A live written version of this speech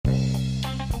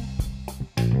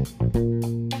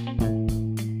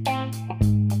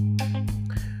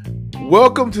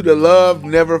Welcome to the Love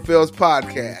Never Fails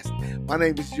podcast. My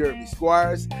name is Jeremy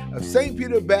Squires of St.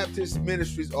 Peter Baptist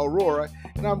Ministries, Aurora,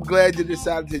 and I'm glad you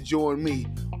decided to join me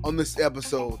on this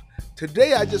episode.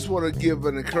 Today, I just want to give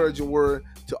an encouraging word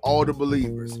to all the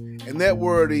believers, and that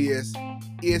word is,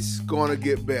 it's going to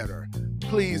get better.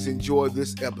 Please enjoy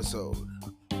this episode.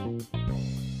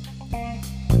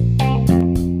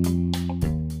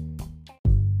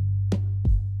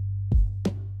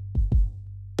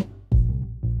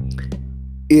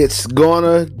 It's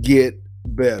gonna get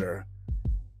better.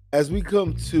 As we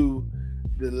come to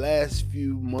the last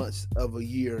few months of a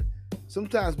year,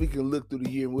 sometimes we can look through the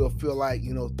year and we'll feel like,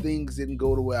 things didn't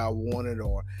go the way I wanted,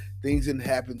 or things didn't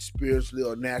happen spiritually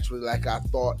or naturally like I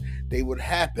thought they would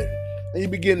happen. And you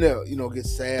begin to, get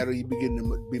sad, or you begin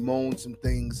to bemoan some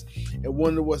things and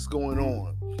wonder what's going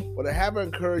on. But I have an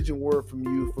encouraging word from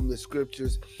you from the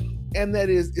scriptures, and that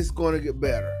is, it's going to get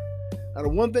better. Now, the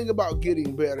one thing about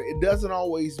getting better, it doesn't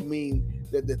always mean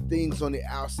that the things on the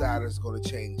outside is going to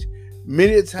change.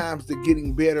 Many times the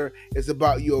getting better is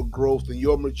about your growth and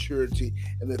your maturity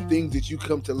and the things that you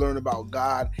come to learn about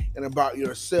God and about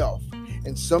yourself.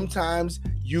 And sometimes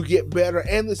you get better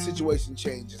and the situation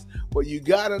changes. But you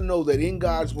got to know that in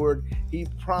God's word, He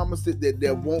promised it that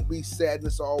there won't be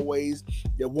sadness always,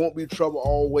 there won't be trouble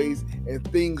always, and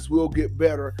things will get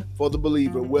better for the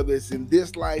believer, whether it's in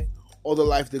this life or the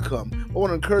life to come. I want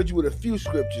to encourage you with a few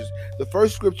scriptures. The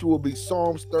first scripture will be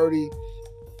Psalms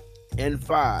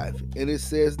 30:5, and it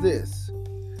says this: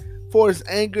 "For His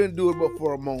anger endureth but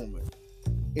for a moment,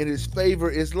 in His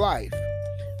favor is life.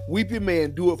 Weeping may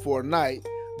endure for a night,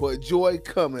 but joy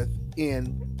cometh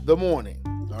in the morning."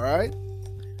 All right?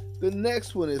 The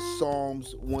next one is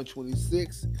Psalms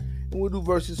 126, and we'll do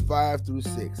verses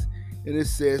 5-6, and it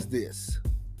says this: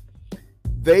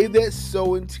 "They that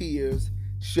sow in tears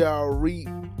shall reap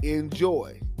in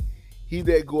joy. He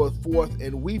that goeth forth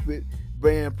and weepeth,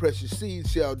 bearing precious seed,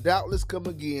 shall doubtless come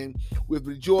again with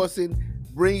rejoicing,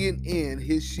 bringing in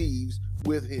his sheaves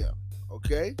with him."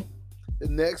 Okay? The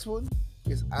next one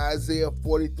is Isaiah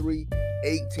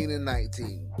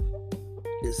 43:18-19.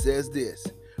 It says this: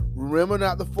 "Remember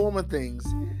not the former things,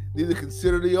 neither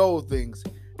consider the old things.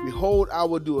 Behold, I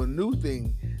will do a new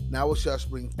thing. Now it shall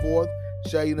spring forth.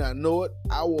 Shall you not know it?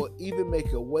 I will even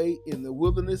make a way in the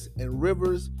wilderness and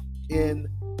rivers in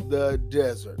the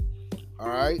desert." All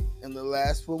right. And the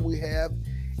last one we have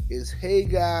is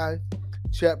Haggai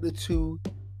chapter 2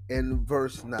 and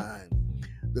verse 9.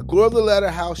 "The glory of the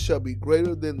latter house shall be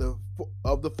greater than the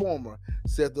of the former,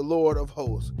 saith the Lord of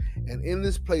hosts. And in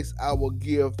this place I will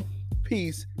give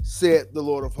peace, said the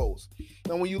Lord of hosts."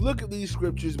 Now, when you look at these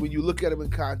scriptures, when you look at them in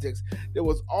context, there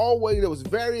was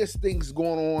various things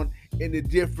going on in the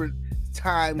different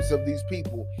times of these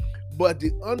people. But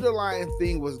the underlying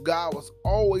thing was God was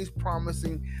always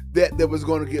promising that there was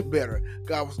going to get better.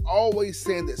 God was always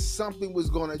saying that something was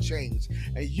going to change.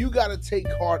 And you got to take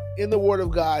heart in the word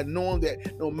of God, knowing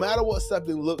that no matter what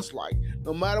something looks like,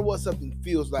 no matter what something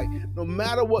feels like, no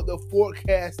matter what the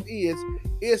forecast is,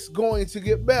 it's going to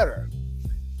get better.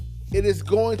 It is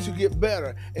going to get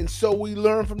better. And so we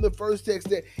learn from the first text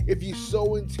that if you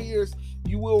sow in tears,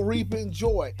 you will reap in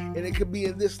joy. And it could be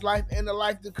in this life and the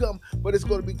life to come, but it's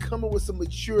going to be coming with some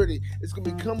maturity. It's going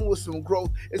to be coming with some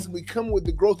growth. It's going to be coming with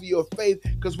the growth of your faith,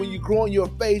 because when you grow in your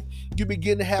faith, you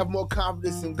begin to have more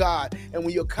confidence in God. And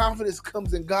when your confidence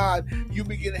comes in God, you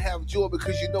begin to have joy,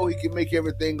 because you know He can make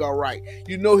everything all right.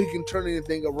 You know He can turn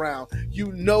anything around.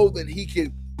 You know that He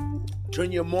can turn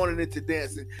your morning into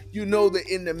dancing. You know that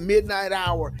in the midnight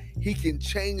hour, He can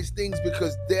change things,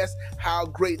 because that's how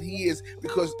great He is.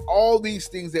 Because all these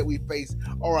things that we face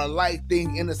are a light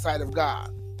thing in the sight of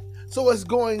God. So it's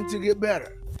going to get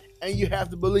better, and you have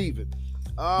to believe it.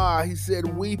 He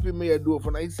said, "Weeping may endure for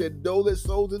a night." He said, "Though that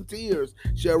sows in tears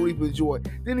shall reap in joy."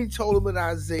 Then He told him in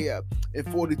Isaiah in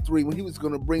 43, when He was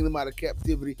going to bring them out of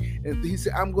captivity, and He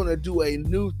said, "I'm going to do a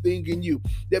new thing in you."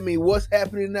 That means what's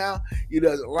happening now, He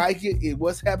doesn't like it.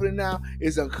 What's happening now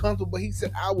is uncomfortable. But He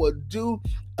said, "I will do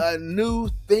a new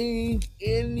thing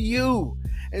in you."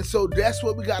 And so that's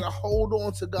what we got to hold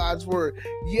on to God's word.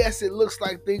 Yes, it looks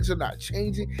like things are not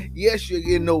changing. Yes, you're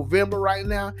in November right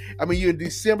now. You're in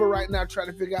December right now trying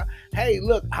to figure out, hey,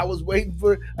 look, I was waiting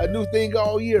for a new thing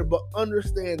all year. But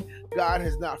understand, God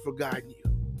has not forgotten you.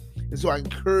 And so I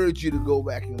encourage you to go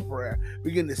back in prayer.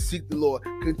 Begin to seek the Lord.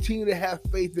 Continue to have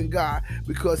faith in God,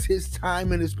 because His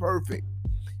timing is perfect.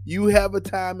 You have a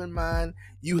time in mind,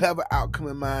 you have an outcome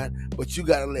in mind, but you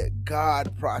got to let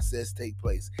God process take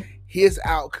place. His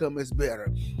outcome is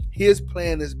better. His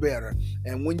plan is better.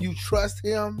 And when you trust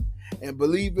Him and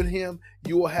believe in him,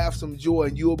 you will have some joy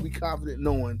and you will be confident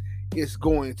knowing it's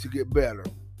going to get better.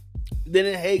 Then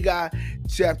in Haggai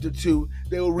chapter 2,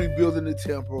 they were rebuilding the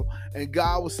temple, and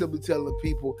God was simply telling the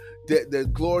people that the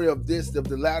glory of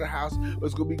the latter house,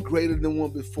 was going to be greater than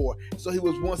one before. So he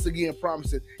was once again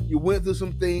promising, you went through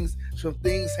some things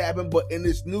happened, but in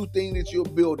this new thing that you're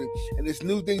building, and this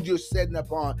new thing you're setting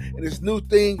upon, and this new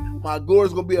thing, my glory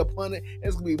is going to be upon it, and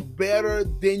it's going to be better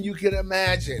than you can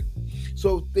imagine.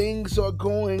 So things are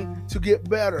going to get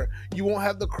better. You won't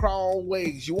have to cry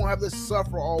always. You won't have to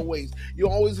suffer always. You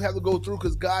always have to go through,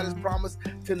 because God has promised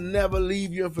to never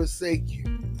leave you and forsake you.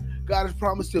 God has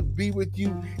promised to be with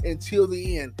you until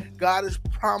the end. God has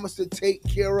promised to take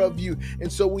care of you. And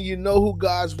so when you know who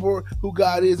God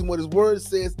is and what his word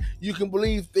says, you can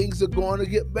believe things are going to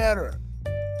get better.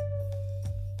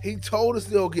 He told us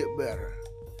they'll get better.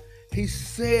 He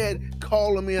said,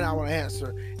 call him in, I will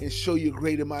answer and show you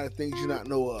great amount of things you not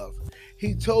know of.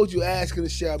 He told you, ask and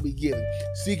it shall be given.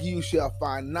 Seek you shall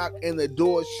find. Knock and the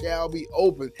door shall be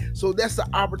open. So that's the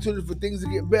opportunity for things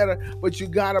to get better, but you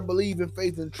got to believe in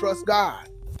faith and trust God.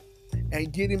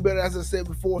 And getting better, as I said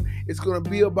before, it's going to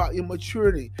be about your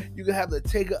maturity. You're going to have to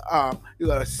take an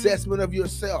assessment of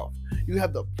yourself. You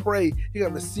have to pray. You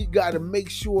have to seek God to make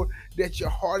sure that your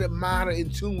heart and mind are in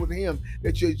tune with him,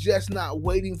 that you're just not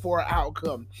waiting for an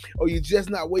outcome, or you're just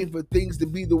not waiting for things to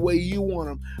be the way you want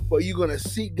them, but you're going to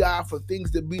seek God for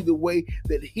things to be the way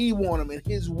that he wants them, and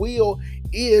his will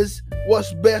is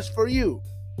what's best for you.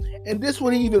 And this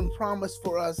would even promise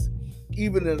for us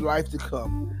even in life to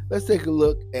come. Let's take a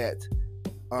look at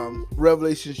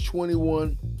Revelations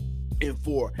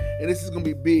 21:4. And this is going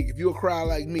to be big. If you're a cry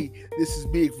like me, this is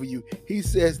big for you. He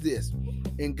says this,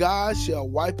 and God shall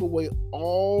wipe away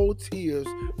all tears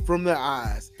from their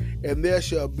eyes, and there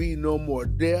shall be no more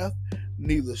death,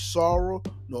 neither sorrow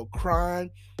nor crying,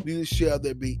 neither shall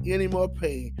there be any more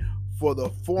pain, for the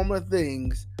former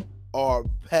things are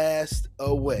passed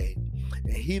away.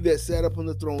 And he that sat upon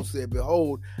the throne said,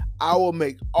 behold, I will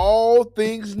make all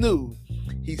things new.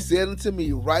 He said unto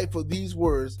me, write, for these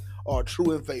words are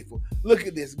true and faithful. Look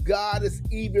at this. God has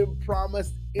even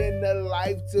promised in the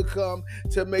life to come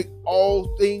to make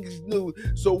all things new.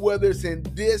 So whether it's in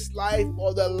this life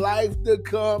or the life to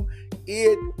come,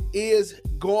 it is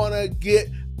gonna get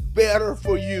better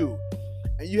for you.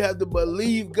 And you have to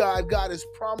believe God. God has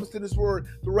promised in his word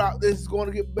throughout this is going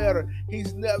to get better.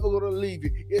 He's never going to leave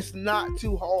you. It's not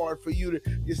too hard for you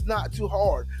it's not too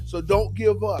hard. So don't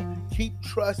give up. Keep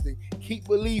trusting. Keep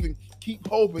believing. Keep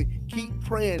hoping. Keep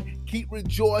praying. Keep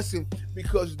rejoicing.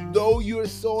 Because though you're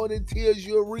sowing in tears,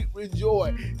 you'll reap with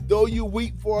joy. Though you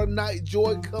weep for a night,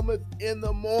 joy cometh in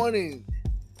the morning.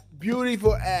 Beauty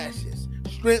for ashes.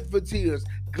 Strength for tears.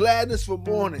 Gladness for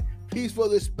mourning. Peace for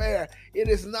despair. It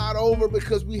is not over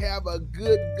because we have a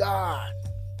good God.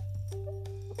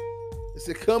 It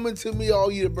said, come unto me, all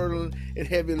you burdened and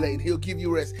heavy laden. He'll give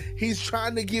you rest. He's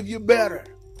trying to give you better.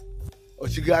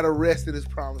 But you got to rest in his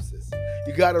promises.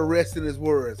 You got to rest in his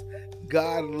words.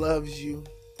 God loves you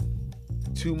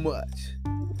too much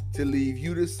to leave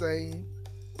you the same.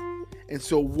 And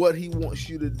so what he wants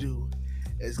you to do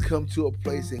is come to a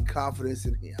place in confidence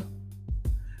in him.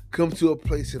 Come to a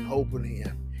place in hope in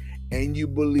him. And you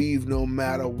believe no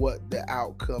matter what the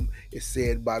outcome is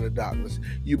said by the doctors.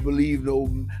 You believe no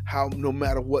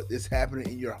matter what is happening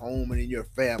in your home and in your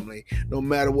family, no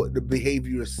matter what the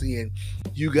behavior you're seeing,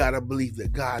 you got to believe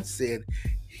that God said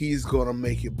he's going to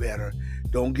make it better.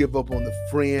 Don't give up on the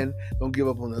friend. Don't give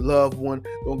up on the loved one.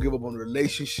 Don't give up on the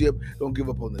relationship. Don't give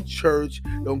up on the church.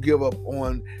 Don't give up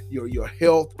on your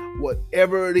health.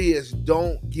 Whatever it is,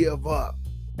 don't give up.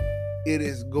 It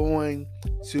is going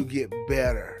to get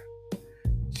better.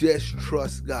 Just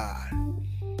trust God.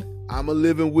 I'm a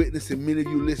living witness, and many of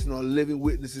you listen are living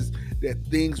witnesses that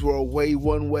things were way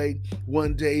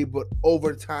one day, but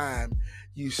over time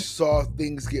you saw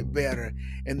things get better.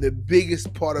 And the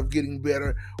biggest part of getting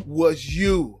better was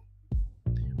you.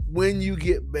 When you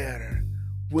get better,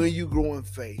 when you grow in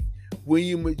faith, when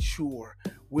you mature,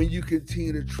 when you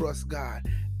continue to trust God,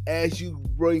 as you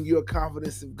bring your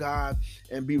confidence in God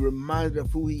and be reminded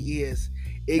of who he is,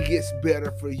 it gets better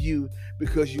for you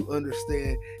because you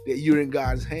understand that you're in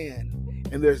God's hand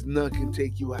and there's none can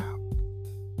take you out.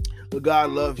 But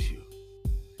God loves you.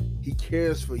 He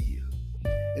cares for you.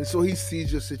 And so he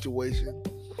sees your situation,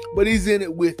 but he's in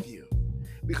it with you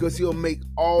because he'll make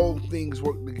all things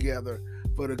work together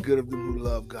for the good of them who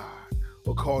love God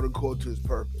or called according to his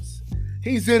purpose.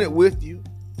 He's in it with you,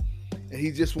 and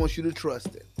he just wants you to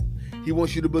trust him. He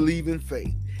wants you to believe in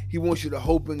faith. He wants you to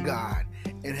hope in God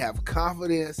and have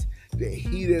confidence that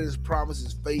he that has promised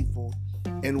is faithful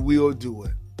and will do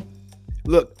it.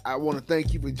 Look, I want to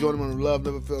thank you for joining me on the Love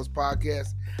Never Fails podcast.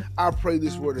 I pray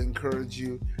this word to encourage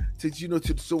you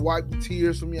to wipe the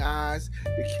tears from your eyes,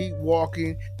 to keep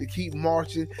walking, to keep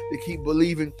marching, to keep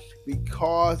believing,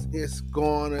 because it's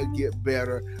going to get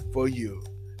better for you.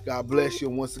 God bless you.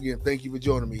 And once again, thank you for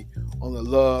joining me on the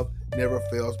Love Never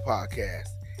Fails podcast.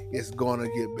 It's going to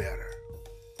get better.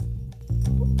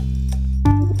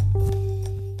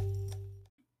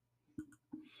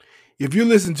 If you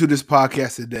listen to this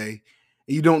podcast today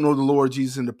and you don't know the Lord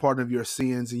Jesus and the pardon of your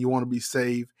sins and you want to be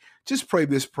saved, just pray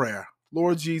this prayer.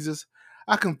 Lord Jesus,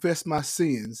 I confess my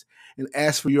sins and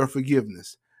ask for your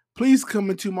forgiveness. Please come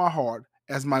into my heart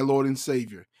as my Lord and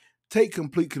Savior. Take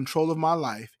complete control of my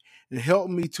life and help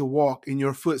me to walk in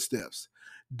your footsteps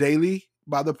daily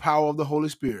by the power of the Holy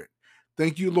Spirit.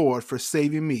 Thank you, Lord, for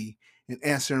saving me and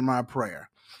answering my prayer.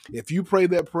 If you pray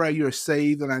that prayer, you're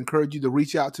saved, and I encourage you to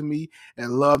reach out to me at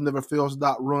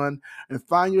loveneverfails.run and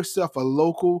find yourself a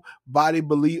local body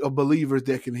of believers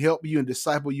that can help you and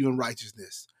disciple you in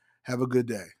righteousness. Have a good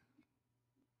day.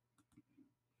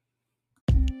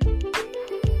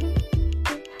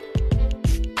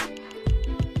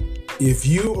 If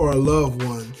you or a loved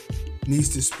one needs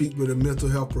to speak with a mental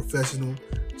health professional,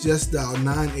 just dial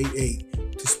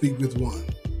 988 to speak with one.